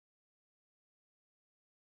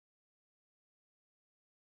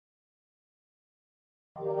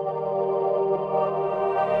I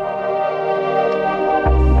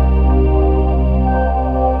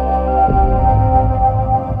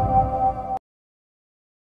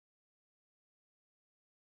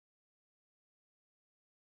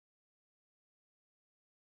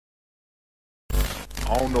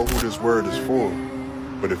don't know who this word is for,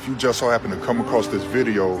 but if you just so happen to come across this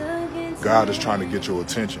video, God is trying to get your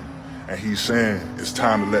attention. And he's saying it's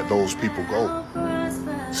time to let those people go.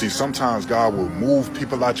 See, sometimes God will move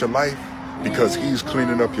people out your life because he's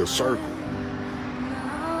cleaning up your circle.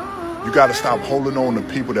 You got to stop holding on to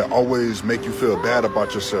people that always make you feel bad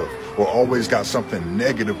about yourself or always got something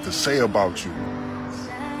negative to say about you.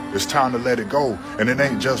 It's time to let it go. And it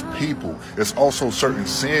ain't just people. It's also certain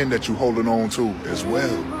sin that you're holding on to as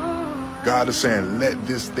well. God is saying, let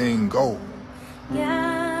this thing go.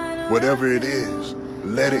 Whatever it is,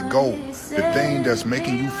 let it go. The thing that's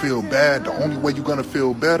making you feel bad, the only way you're going to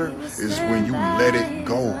feel better is when you let it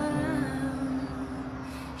go.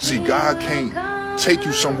 See, God can't take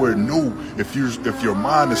you somewhere new if your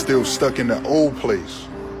mind is still stuck in that old place.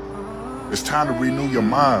 It's time to renew your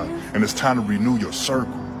mind, and it's time to renew your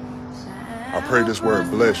circle. I pray this word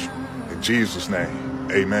bless you. In Jesus' name,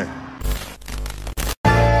 amen.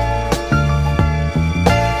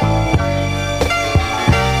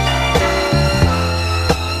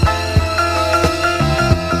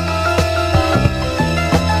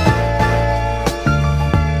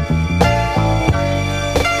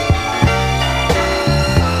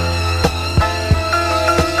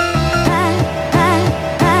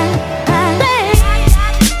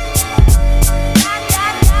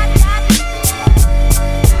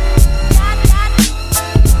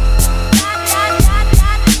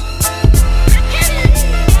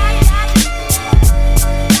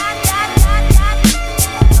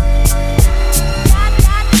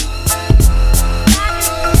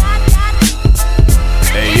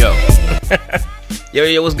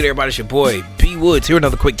 Yo, what's good, everybody? It's your boy B Woods here.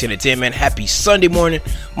 Another quick 10 to 10, man. Happy Sunday morning,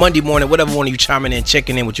 Monday morning, whatever one of you chiming in,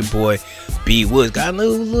 checking in with your boy B Woods. Got a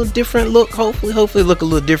little different look. Hopefully look a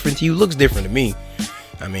little different to you. Looks different to me.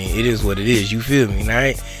 I mean, it is what it is. You feel me,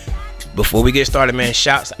 right? Before we get started, man,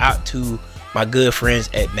 shouts out to my good friends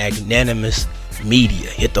at Magnanimous Media.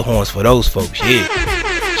 Hit the horns for those folks. Yeah.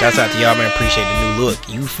 Shouts out to y'all, man. Appreciate the new look.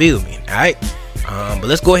 You feel me, all right? But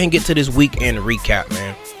let's go ahead and get to this weekend recap,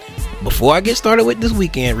 man. Before I get started with this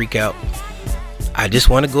weekend recap, I just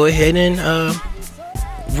want to go ahead and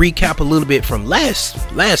recap a little bit from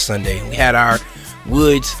last Sunday. We had our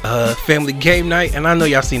Woods family game night, and I know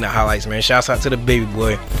y'all seen the highlights, man. Shouts out to the baby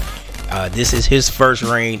boy. This is his first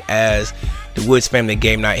reign as the Woods family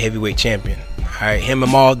game night heavyweight champion. All right, him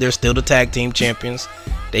and Maul, they're still the tag team champions.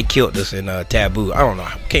 They killed us in Taboo. I don't know.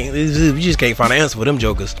 We just can't find an answer for them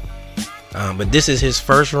jokers. But this is his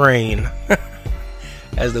first reign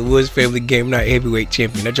as the Woods family game night heavyweight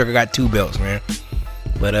champion. That joker got 2 belts, man.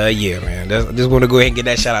 But yeah, man, just want to go ahead and get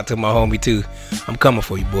that shout out to my homie too. I'm coming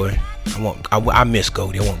for you, boy. I miss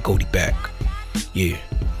Goldie. I want Goldie back. Yeah.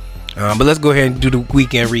 But let's go ahead and do the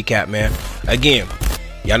weekend recap, man. Again,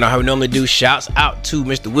 y'all know how we normally do. Shouts out to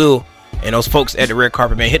Mr. Will and those folks at the red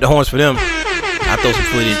carpet, man. Hit the horns for them. I throw some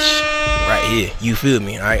footage right here. You feel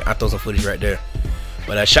me? All right, I throw some footage right there.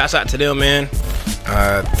 But shouts out to them, man.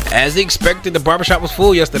 As expected, the barbershop was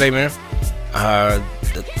full yesterday, man.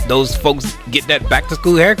 Those folks get that back to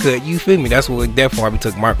school haircut. You feel me? That's what why we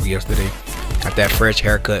took Marco yesterday. Got that fresh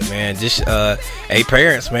haircut, man. Just hey,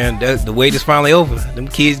 parents, man, the wait is finally over. Them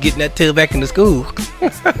kids getting that tail back into school.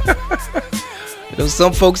 You know,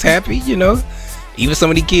 some folks happy, you know. Even some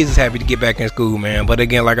of these kids is happy to get back in school, man. But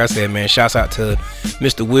again, like I said, man, shouts out to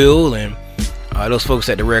Mr. Will and those folks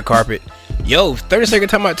at the red carpet. Yo, 30-second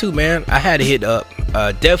timeout too, man. I had to hit up.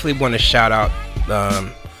 Definitely want to shout out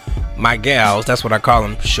my gals. That's what I call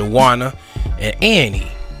them, Shawana and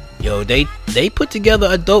Annie. Yo, they put together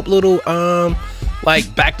a dope little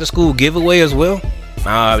like back to school giveaway as well.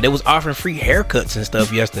 They was offering free haircuts and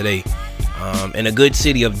stuff yesterday in a good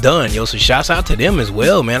city of Dunn. Yo, so shouts out to them as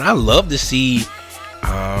well, man. I love to see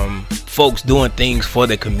folks doing things for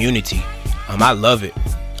the community. I love it.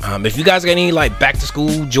 If you guys got any like back to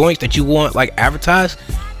school joints that you want like advertised,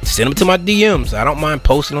 send them to my DMs. I don't mind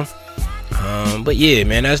posting them. But yeah,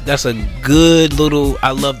 man, that's a good little. I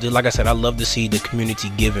love to see the community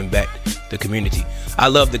giving back the community. I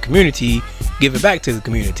love the community giving back to the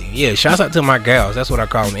community. Yeah, shouts out to my gals. That's what I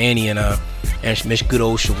call them, Annie and Miss good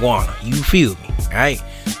old Shawana. You feel me, all right?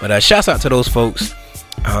 But shouts out to those folks.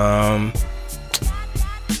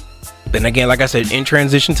 Then again, like I said, in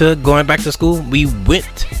transition to going back to school, we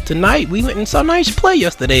went and saw nice play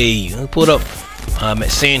yesterday. We pulled up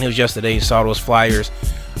at Sand Hills yesterday, saw those Flyers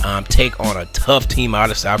take on a tough team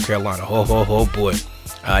out of South Carolina. Oh boy.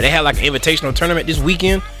 They had like an invitational tournament this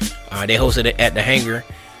weekend. They hosted it at the hangar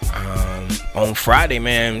on Friday,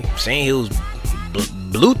 man. St. Hills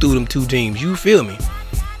blew through them two teams. You feel me?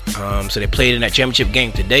 So they played in that championship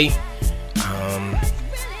game today.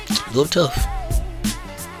 A little tough.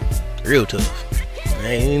 Real tough.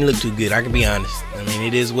 It didn't look too good. I can be honest. I mean,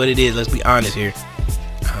 it is what it is. Let's be honest here.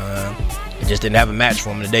 I just didn't have a match for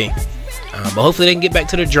them today. But hopefully they can get back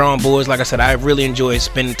to the drawing boards. Like I said, I really enjoyed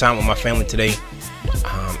spending time with my family today.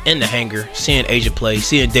 In the hangar, seeing Asia play,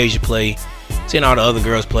 seeing Deja play, seeing all the other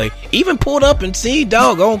girls play. Even pulled up and see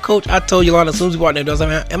doggone Coach. I told Yolanda as soon as we walked in, I was like,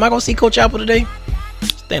 man, am I gonna see Coach Apple today?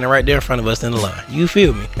 Standing right there in front of us in the line. You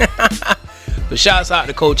feel me? But shouts out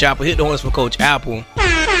to Coach Apple. Hit the horns for Coach Apple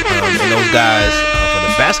and those guys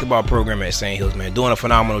for the basketball program at St. Hills, man, doing a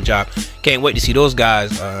phenomenal job. Can't wait to see those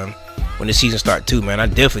guys when the season starts too, man. I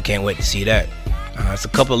definitely can't wait to see that. It's a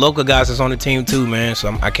couple of local guys that's on the team too, man.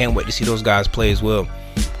 So I can't wait to see those guys play as well.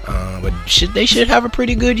 But they should have a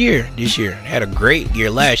pretty good year this year. They had a great year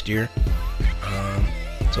last year.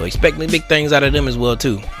 So expecting big things out of them as well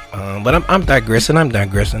too. But I'm digressing.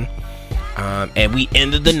 And we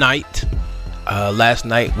ended the night last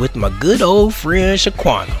night with my good old friend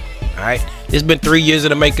Shaquana. Alright. It's been 3 years in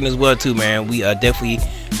the making as well too, man. We definitely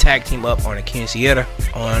tag team up on a quinceañera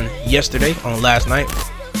on last night.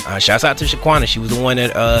 Shouts out to Shaquana. She was the one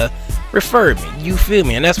that referred me. You feel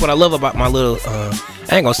me? And that's what I love about my little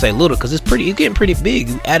I ain't gonna say little because it's getting pretty big.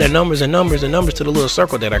 You added numbers and numbers and numbers to the little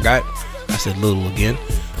circle that I got. I said little again.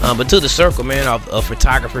 But to the circle, man, of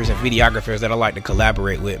photographers and videographers that I like to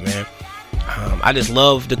collaborate with, man. I just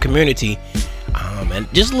love the community.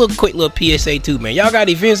 And just a quick little PSA too, man. Y'all got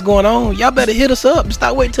events going on. Y'all better hit us up.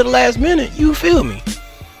 Stop waiting till the last minute. You feel me?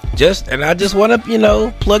 I just want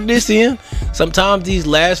to, plug this in. Sometimes these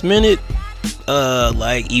last minute,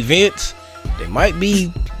 like events, they might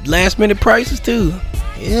be last minute prices too.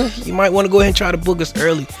 Yeah, you might want to go ahead and try to book us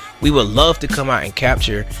early. We would love to come out and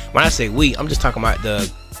capture. When I say we, I'm just talking about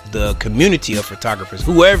the community of photographers,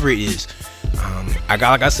 whoever it is. Like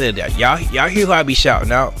I said, that y'all hear who I be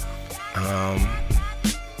shouting out.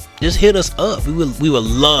 Just hit us up. We would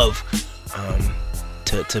love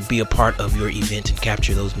to be a part of your event and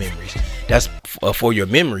capture those memories. That's for your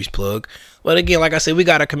memories plug. But again, like I said, we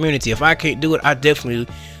got a community. If I can't do it, I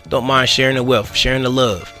definitely don't mind sharing the wealth, sharing the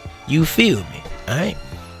love. You feel me? All right.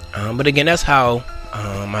 But again, that's how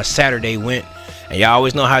my Saturday went. And y'all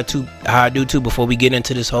always know how I do too. Before we get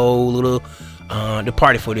into this whole little the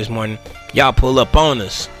party for this morning, y'all pull up on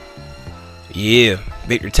us. Yeah,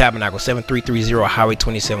 Victor Tabernacle, 7330 Highway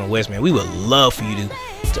 27 West, man. We would love for you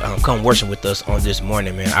to come worship with us on this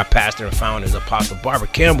morning, man. Our pastor and founder is Apostle Barbara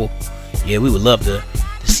Campbell. Yeah, we would love to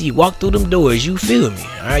see you walk through them doors. You feel me?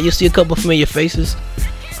 All right, you'll see a couple familiar faces.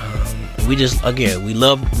 We just, again, we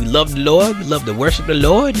love the Lord. We love to worship the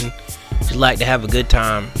Lord and just like to have a good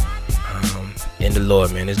time in the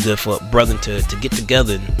Lord, man. It's good for a brother to get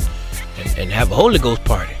together and have a Holy Ghost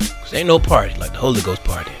party. Cause ain't no party like the Holy Ghost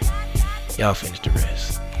party. Y'all finish the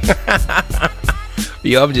rest.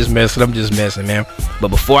 Yo, I'm just messing, man. But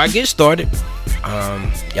before I get started,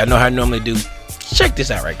 y'all know how I normally do. Check this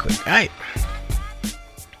out right quick. All right.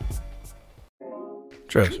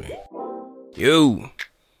 Trust me. Yo,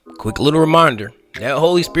 quick little reminder. That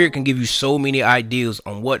Holy Spirit can give you so many ideas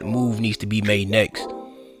on what move needs to be made next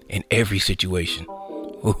in every situation.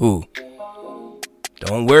 Woohoo.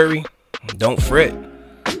 Don't worry. Don't fret.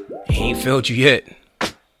 He ain't failed you yet.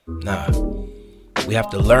 Nah. We have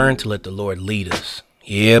to learn to let the Lord lead us.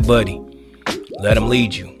 Yeah, buddy. Let him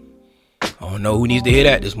lead you. I don't know who needs to hear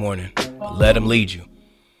that this morning, but let him lead you.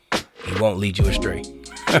 He won't lead you astray.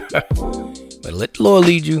 But let the Lord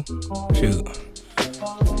lead you. Shoot.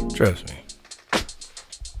 Trust me.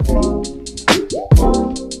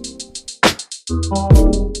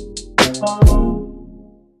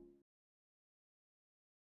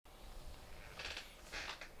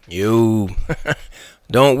 Yo.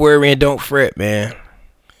 Don't worry and don't fret, man.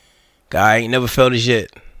 God ain't never felt us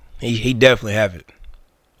yet. He definitely haven't.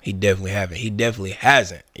 He definitely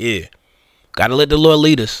hasn't. Yeah. Gotta let the Lord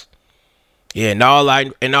lead us. Yeah, in all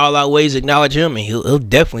our ways acknowledge him, and he'll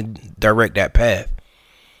definitely direct that path.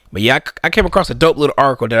 But yeah, I came across a dope little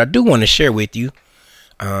article that I do want to share with you.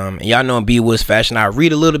 And y'all know in B Woods fashion, I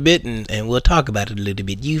read a little bit and we'll talk about it a little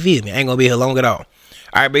bit. You feel me? I ain't gonna be here long at all.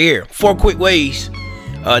 All right, but here, 4 quick ways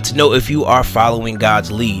to know if you are following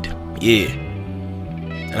God's lead. Yeah.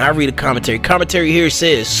 And I read a commentary. Commentary here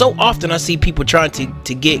says, so often I see people trying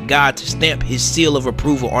to get God to stamp his seal of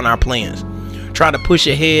approval on our plans. Trying to push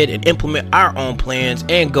ahead and implement our own plans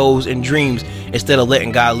and goals and dreams instead of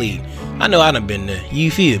letting God lead. I know I done been there.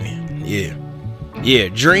 You feel me? Yeah.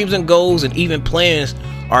 Dreams and goals and even plans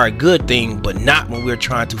are a good thing, but not when we're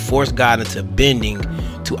trying to force God into bending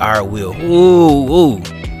to our will. Ooh.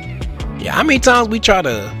 Yeah, how many times we try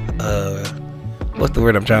to, what's the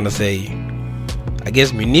word I'm trying to say? I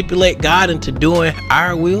guess manipulate God into doing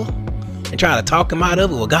our will and try to talk him out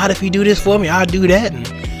of it. Well, God, if you do this for me, I'll do that.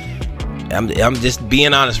 And I'm just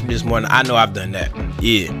being honest from this morning. I know I've done that.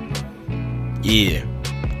 Yeah.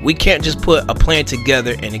 We can't just put a plan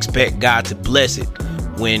together and expect God to bless it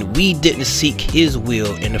when we didn't seek his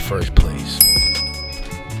will in the first place.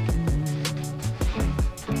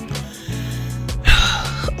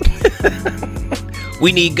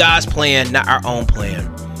 We need God's plan, not our own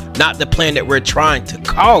plan. Not the plan that we're trying to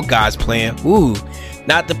call God's plan.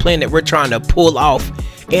 Not the plan that we're trying to pull off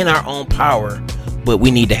in our own power, but we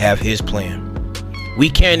need to have his plan. We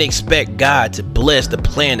can't expect God to bless the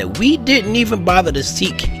plan that we didn't even bother to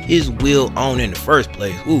seek his will on in the first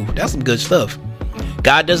place. That's some good stuff.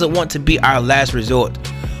 God doesn't want to be our last resort,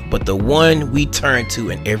 but the one we turn to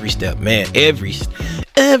in every step. Man, every step.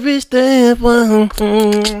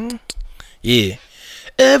 Yeah.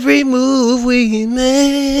 Every move we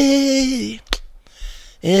make,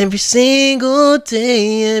 every single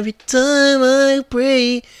day, every time I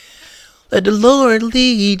pray, let the Lord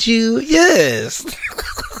lead you. Yes.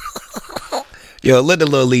 Yo, let the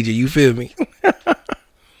Lord lead you. You feel me?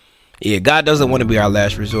 Yeah, God doesn't want to be our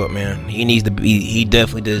last resort, man. He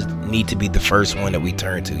definitely does need to be the first one that we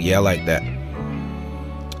turn to. Yeah, I like that.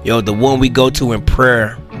 Yo, the one we go to in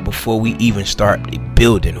prayer before we even start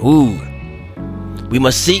building. We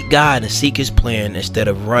must seek God and seek his plan instead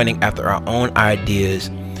of running after our own ideas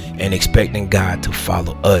and expecting God to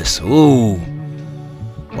follow us. Why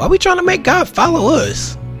are we trying to make God follow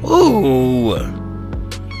us?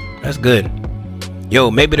 That's good. Yo,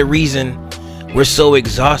 maybe the reason we're so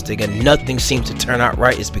exhausted and nothing seems to turn out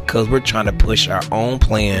right is because we're trying to push our own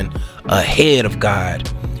plan ahead of God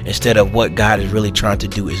instead of what God is really trying to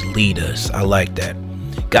do is lead us. I like that.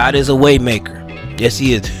 God is a way maker. Yes,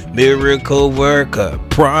 he is. Miracle worker,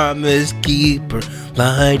 promise keeper,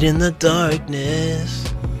 light in the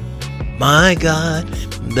darkness. My God,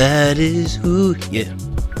 that is who. Yeah,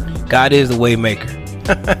 God is the way maker.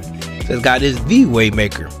 Says God is the way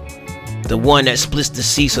maker, the one that splits the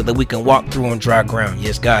sea so that we can walk through on dry ground.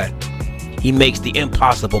 Yes, God. He makes the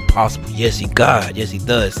impossible possible. Yes, God. Yes, he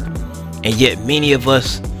does. And yet many of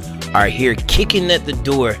us are here kicking at the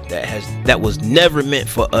door that was never meant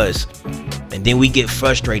for us. And then we get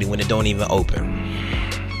frustrated when it don't even open.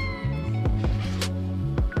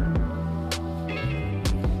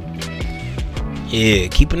 Yeah,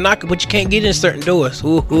 keep a knocking, but you can't get in certain doors.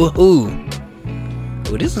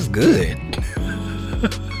 This is good.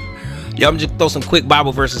 Yo, I'm just throw some quick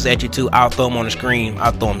Bible verses at you too. I'll throw them on the screen.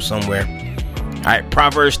 I'll throw them somewhere. All right,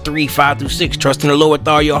 Proverbs 3:5-6. Trust in the Lord with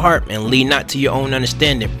all your heart and lean not to your own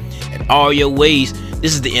understanding. In all your ways,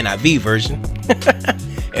 this is the NIV version.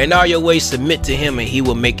 In all your ways, submit to him and he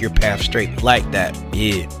will make your path straight. Like that.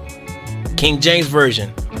 Yeah. King James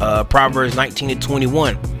version, Proverbs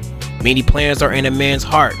 19:21. Many plans are in a man's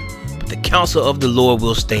heart, but the counsel of the Lord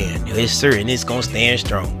will stand. Yes, sir, and it's gonna stand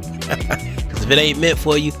strong. Because if it ain't meant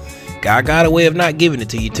for you, God got a way of not giving it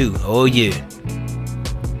to you too. Oh yeah.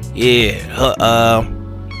 Yeah.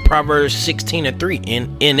 Proverbs 16:3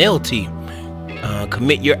 in NLT.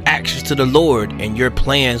 Commit your actions to the Lord and your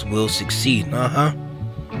plans will succeed.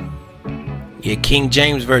 Yeah, King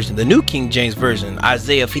James version, the new King James version,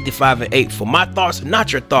 Isaiah 55:8. For my thoughts are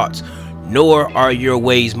not your thoughts, nor are your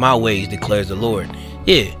ways my ways, declares the Lord.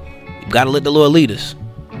 Yeah, you gotta let the Lord lead us.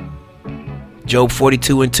 Job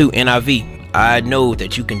 42:2 NIV. I know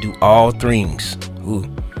that you can do all things,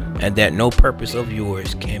 and that no purpose of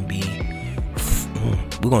yours can be.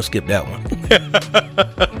 We're gonna skip that one.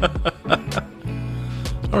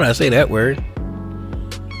 I don't know how to say that word.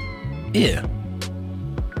 Yeah.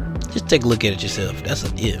 Just take a look at it yourself. That's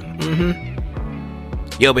a yeah.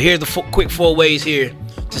 Yo, but here's the quick 4 ways here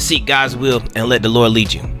to seek God's will and let the Lord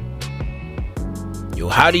lead you. Yo,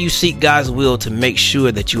 how do you seek God's will to make sure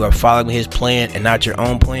that you are following his plan and not your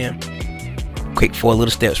own plan? Quick 4 little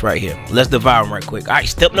steps right here. Let's divide them right quick. All right,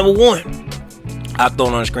 step number 1. I'll throw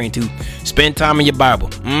it on the screen too. Spend time in your Bible.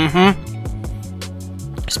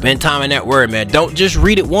 Spend time in that word, man. Don't just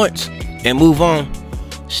read it once and move on.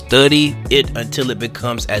 Study it until it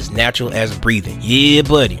becomes as natural as breathing. Yeah,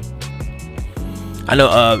 buddy. I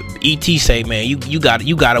know E.T. say, man, you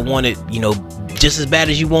gotta want it, just as bad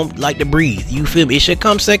as you want like to breathe. You feel me? It should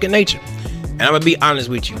come second nature. And I'm gonna be honest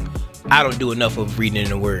with you. I don't do enough of reading in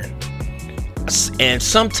the word. And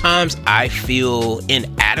sometimes I feel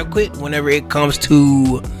inadequate whenever it comes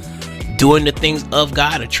to doing the things of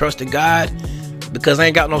God, or trusting God, because I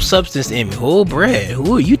ain't got no substance in me. Oh, Brad,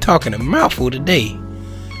 who are you talking a mouthful today?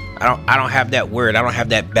 I don't have that word. I don't have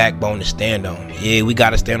that backbone to stand on. Yeah, we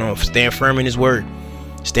gotta stand firm in His word.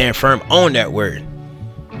 Stand firm on that word.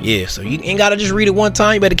 Yeah, so you ain't gotta just read it one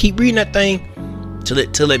time. You better keep reading that thing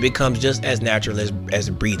till it becomes just as natural as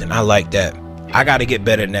breathing. I like that. I gotta get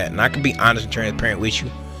better than that, and I can be honest and transparent with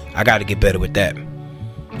you. I gotta get better with that.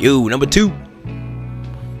 Number 2,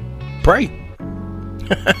 pray.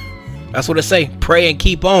 That's what I say. Pray and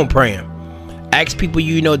keep on praying. Ask people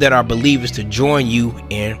you know that are believers to join you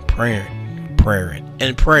in praying.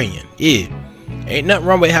 Yeah, ain't nothing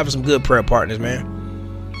wrong with having some good prayer partners, man.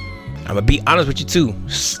 I'm gonna be honest with you too.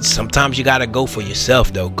 Sometimes you gotta go for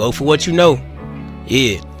yourself, though. Go for what you know.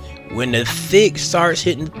 Yeah, when the thick starts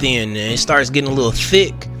hitting thin and it starts getting a little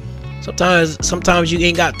thick, sometimes you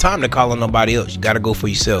ain't got time to call on nobody else. You gotta go for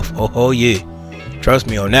yourself. Oh yeah, trust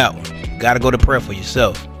me on that one. You gotta go to prayer for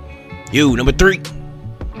yourself. Number 3.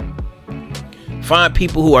 Find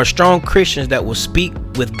people who are strong Christians that will speak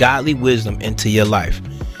with godly wisdom into your life.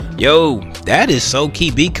 That is so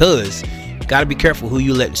key, because you gotta be careful who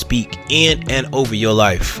you let speak in and over your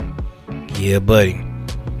life. Yeah, buddy.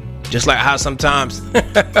 Just like how sometimes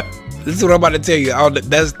this is what I'm about to tell you.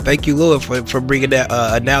 Thank you, Lord, for bringing that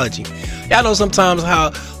analogy. Y'all know sometimes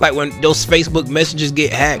how, like, when those Facebook messages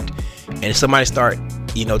get hacked and somebody start,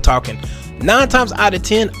 talking, 9 times out of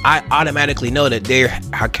 10, I automatically know that their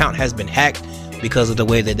account has been hacked because of the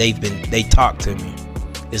way that they talk to me.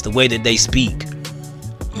 It's the way that they speak.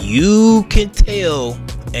 You can tell,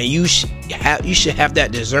 and you should have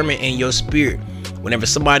that discernment in your spirit. Whenever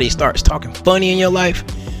somebody starts talking funny in your life,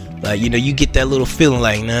 like, you get that little feeling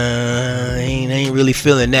like, nah, I ain't really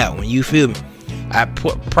feeling that one. You feel me? I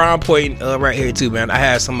put prime point right here too, man. I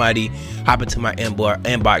had somebody hop into my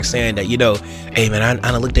inbox saying that, hey man,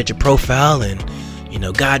 I looked at your profile, and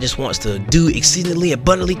God just wants to do exceedingly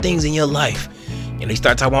abundantly things in your life. And he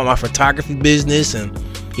started talking about my photography business, and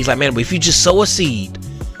he's like, man, but if you just sow a seed,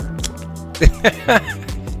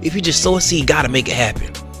 God will make it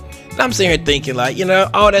happen. And I'm sitting here thinking, like,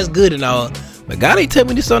 all that's good and all, but God ain't tell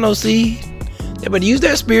me to sow no seed. Yeah, but use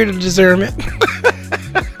that spirit of discernment.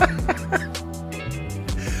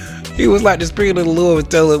 He was like, the Spirit of the Lord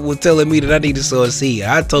was telling me that I need to sow a seed.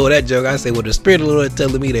 I told that joke. I said, well, the Spirit of the Lord is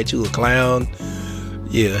telling me that you a clown.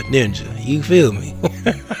 Yeah, ninja. You feel me?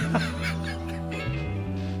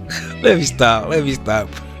 Let me stop.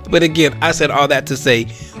 But again, I said all that to say,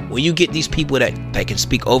 when you get these people that can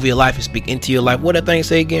speak over your life and speak into your life, what that thing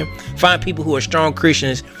say again? Find people who are strong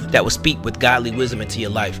Christians that will speak with godly wisdom into your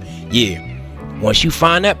life. Yeah. Once you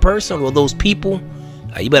find that person or those people,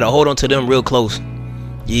 you better hold on to them real close.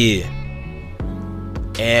 Yeah.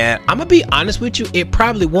 And I'm gonna be honest with you, it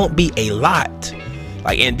probably won't be a lot.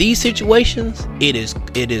 Like, in these situations, it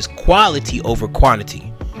is quality over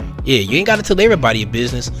quantity. Yeah, you ain't gotta tell everybody your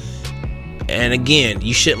business. And again,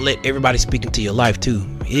 you shouldn't let everybody speak into your life too.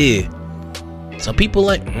 Yeah. Some people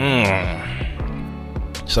like,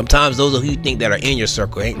 sometimes those who you think that are in your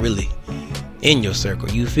circle ain't really in your circle.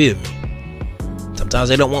 You feel me? Sometimes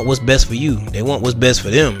they don't want what's best for you. They want what's best for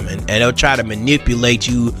them. And they'll try to manipulate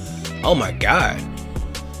you. Oh my God.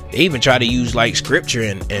 They even try to use like scripture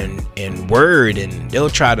and word. And they'll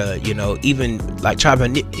try to, even like try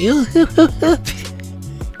to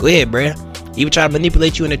go ahead, Brad. Even try to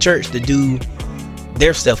manipulate you in the church to do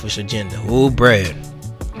their selfish agenda. Oh, Brad.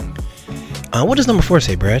 What does number 4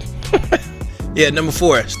 say, Brad? Yeah, number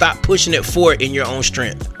 4. Stop pushing it forward in your own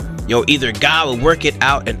strength. Either God will work it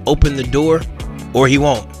out and open the door, or he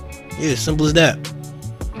won't. Yeah, simple as that.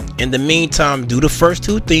 In the meantime, do the first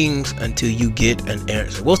 2 things until you get an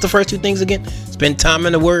answer. What's the first 2 things again? Spend time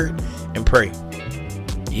in the word and pray.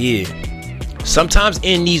 Yeah. Sometimes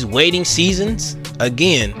in these waiting seasons,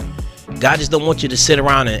 again, God just don't want you to sit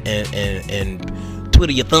around and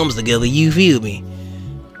twiddle your thumbs together. You feel me?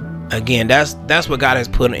 Again, that's what God has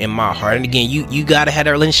put in my heart. And again, you got to have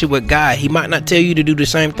that relationship with God. He might not tell you to do the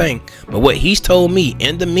same thing, but what he's told me,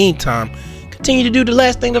 in the meantime, continue to do the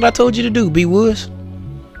last thing that I told you to do, B Woods.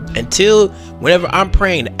 Until whenever I'm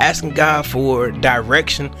praying, asking God for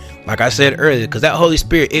direction, like I said earlier, because that Holy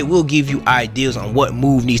Spirit, it will give you ideas on what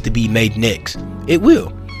move needs to be made next. It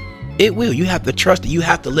will. You have to trust it. You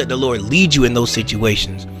have to let the Lord lead you in those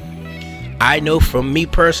situations. I know from me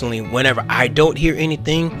personally, whenever I don't hear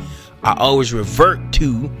anything, I always revert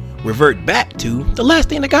back to the last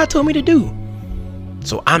thing that God told me to do.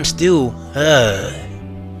 So I'm still,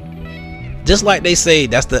 just like they say,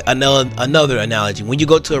 that's another analogy. When you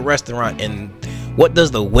go to a restaurant, and what does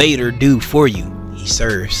the waiter do for you? He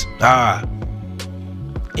serves.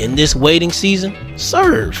 In this waiting season,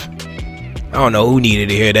 serve. I don't know who needed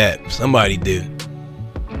to hear that. Somebody did.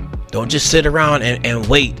 Don't just sit around and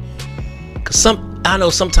wait. Cause I know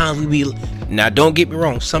sometimes we be, now don't get me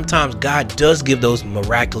wrong, sometimes God does give those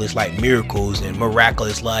miraculous like miracles and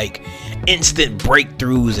miraculous like instant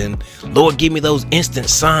breakthroughs, and Lord, give me those instant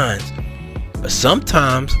signs. But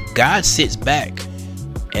sometimes God sits back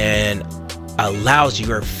and allows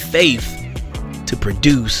your faith to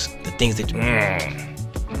produce the things that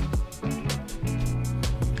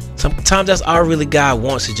sometimes that's all really God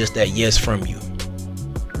wants, is just that yes from you.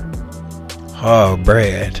 Oh,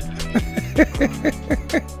 Brad.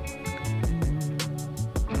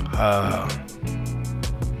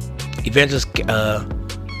 Evangelist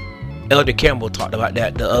Elder Campbell talked about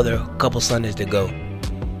that the other couple Sundays ago.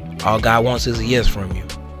 All God wants is a yes from you.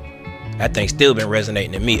 That thing still been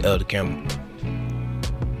resonating to me, Elder Campbell.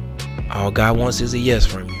 All God wants is a yes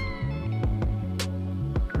from you.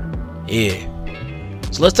 Yeah.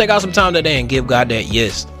 So let's take out some time today and give God that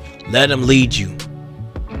yes. Let him lead you.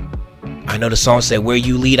 I know the song said, where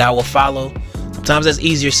you lead, I will follow. Sometimes that's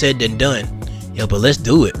easier said than done. Yeah, but let's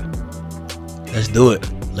do it. Let's do it.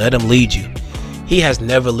 Let him lead you. He has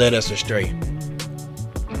never led us astray.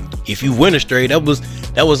 If you went astray, that was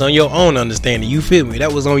on your own understanding. You feel me?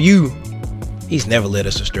 That was on you. He's never led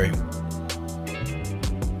us astray.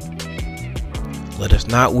 Let us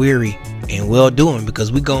not weary in well doing,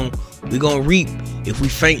 because we gon' reap if we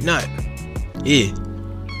faint not. Yeah.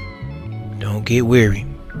 Don't get weary.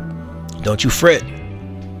 Don't you fret.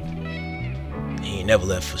 He ain't never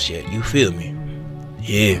left us yet. You feel me?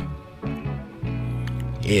 Yeah.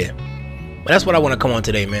 Yeah. But that's what I want to come on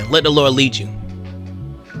today, man. Let the Lord lead you.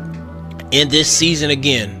 In this season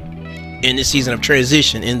again, in this season of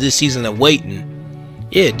transition, in this season of waiting,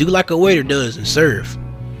 yeah, do like a waiter does and serve.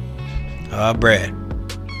 Brad.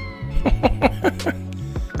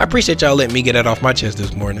 I appreciate y'all letting me get that off my chest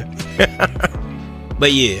this morning.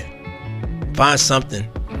 But yeah, find something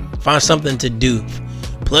to do.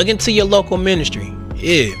 Plug into your local ministry.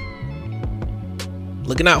 Yeah.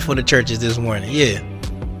 Looking out for the churches this morning. Yeah.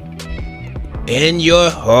 And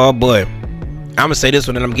oh boy, I'm gonna say this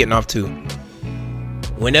one and I'm getting off too.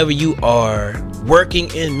 Whenever you are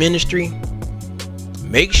working in ministry,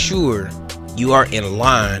 make sure you are in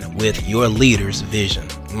line with your leader's vision.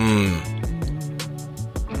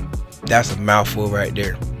 That's a mouthful right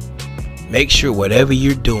there. Make sure whatever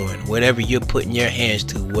you're doing, whatever you're putting your hands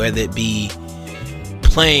to, whether it be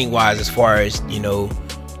playing wise as far as,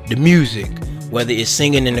 the music, whether it's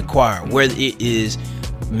singing in the choir, whether it is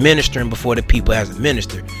ministering before the people as a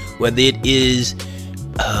minister, whether it is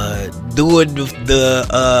doing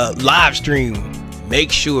the live stream,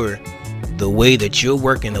 make sure the way that you're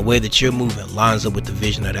working, the way that you're moving lines up with the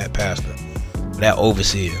vision of that pastor, that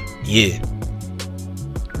overseer. Yeah.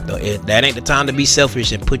 That ain't the time to be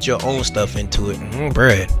selfish and put your own stuff into it.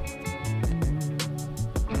 Brad.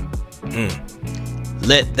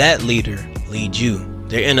 Let that leader lead you.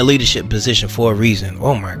 They're in a leadership position for a reason.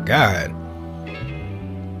 Oh my God.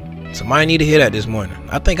 Somebody need to hear that this morning.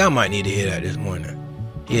 I think I might need to hear that this morning.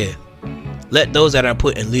 Yeah. Let those that are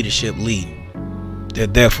put in leadership lead. They're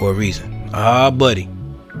there for a reason. Buddy.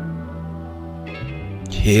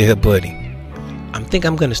 Yeah, buddy. I think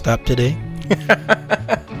I'm gonna stop today.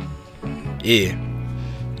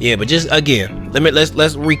 Yeah, but just again, let's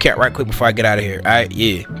recap right quick before I get out of here. All right,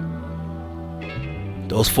 yeah.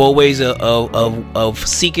 Those 4 ways of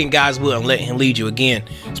seeking God's will and letting him lead you. Again,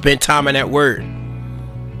 spend time in that word.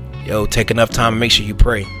 Yo, take enough time and make sure you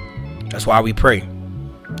pray. That's why we pray,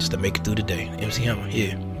 just to make it through the day. MC Hammer,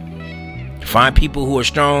 yeah. Find people who are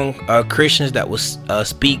strong Christians that will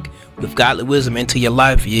speak with godly wisdom into your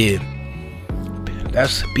life. Yeah.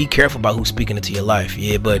 Be careful about who's speaking into your life.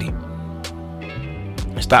 Yeah, buddy.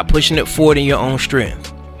 And stop pushing it forward in your own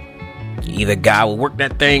strength. Either God will work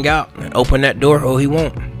that thing out and open that door, or he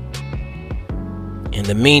won't. In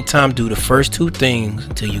the meantime, do the first 2 things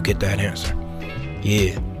until you get that answer.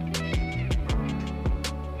 Yeah.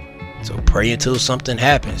 So pray until something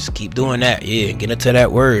happens. Keep doing that. Yeah. Get into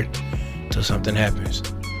that word until something happens.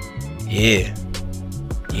 Yeah.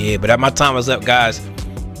 Yeah. But my time is up, guys.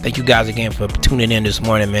 Thank you guys again for tuning in this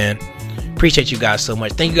morning, man. Appreciate you guys so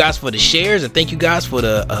much. Thank you guys for the shares, and thank you guys for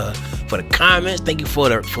the comments. Thank you for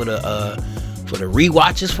the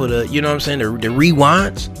rewatches, for the the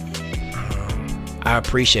rewinds. I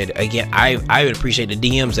appreciate it. Again, I would appreciate the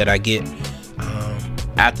DMs that I get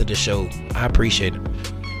after the show. I appreciate it.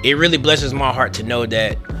 It really blesses my heart to know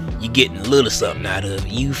that you're getting a little something out of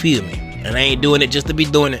it. You feel me? And I ain't doing it just to be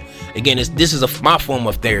doing it. Again, this is my form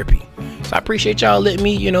of therapy. So I appreciate y'all letting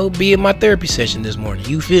me, be in my therapy session this morning.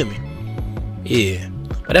 You feel me? Yeah.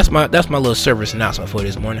 But that's my little service announcement for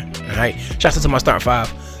this morning. All right. Shouts out to my starting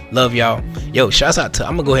five. Love y'all. Yo, shouts out to,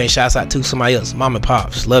 I'm gonna go ahead and shouts out to somebody else. Mom and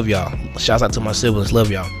pops. Love y'all. Shouts out to my siblings. Love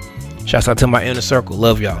y'all. Shouts out to my inner circle.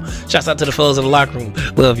 Love y'all. Shouts out to the fellas in the locker room.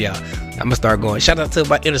 Love y'all. I'm gonna start going. Shout out to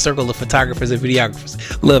my inner circle of photographers and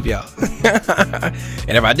videographers. Love y'all.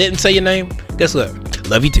 And if I didn't say your name, guess what?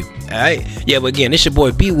 Love you too. Alright. Yeah, but again, it's your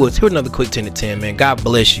boy B Woods. Here's another quick 10 to 10, man. God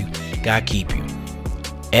bless you. God keep you.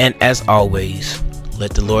 And as always,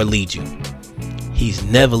 let the Lord lead you. He's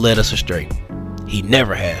never led us astray. He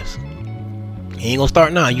never has. He ain't gonna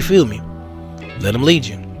start now, you feel me? Let him lead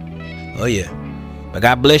you. Oh yeah. But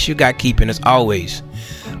God bless you, God keep you, and as always,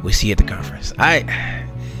 we'll see you at the conference. Alright.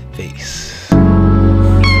 Peace.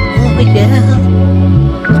 Oh yeah.